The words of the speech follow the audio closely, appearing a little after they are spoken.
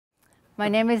My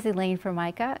name is Elaine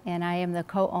Formica, and I am the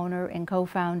co-owner and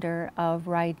co-founder of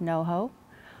Ride NoHo.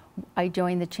 I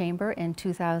joined the Chamber in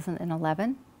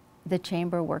 2011. The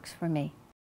Chamber works for me.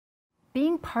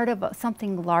 Being part of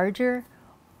something larger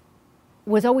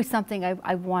was always something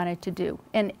I wanted to do,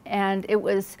 and it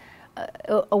was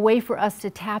a way for us to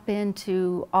tap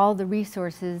into all the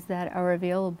resources that are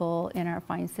available in our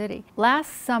fine city.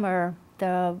 Last summer,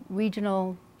 the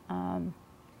Regional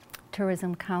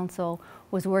Tourism Council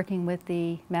was working with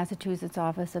the Massachusetts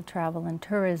Office of Travel and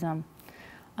Tourism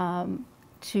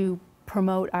to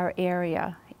promote our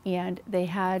area, and they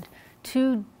had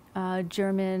two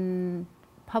German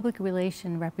public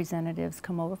relation representatives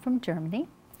come over from Germany,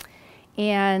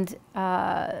 and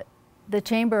the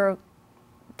Chamber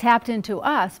tapped into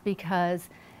us because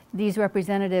these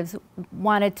representatives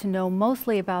wanted to know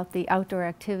mostly about the outdoor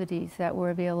activities that were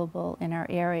available in our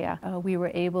area. We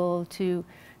were able to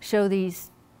show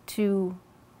these two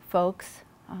folks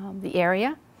the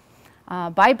area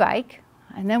by bike,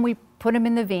 and then we put them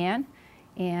in the van,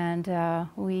 and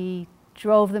we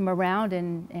drove them around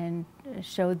and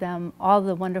showed them all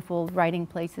the wonderful riding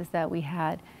places that we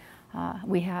have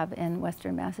in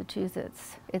Western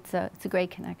Massachusetts. It's a great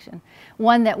connection,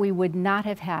 one that we would not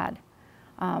have had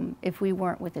if we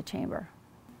weren't with the Chamber.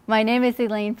 My name is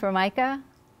Elaine Formica.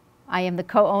 I am the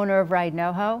co-owner of Ride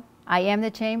NoHo. I am the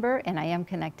Chamber, and I am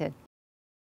connected.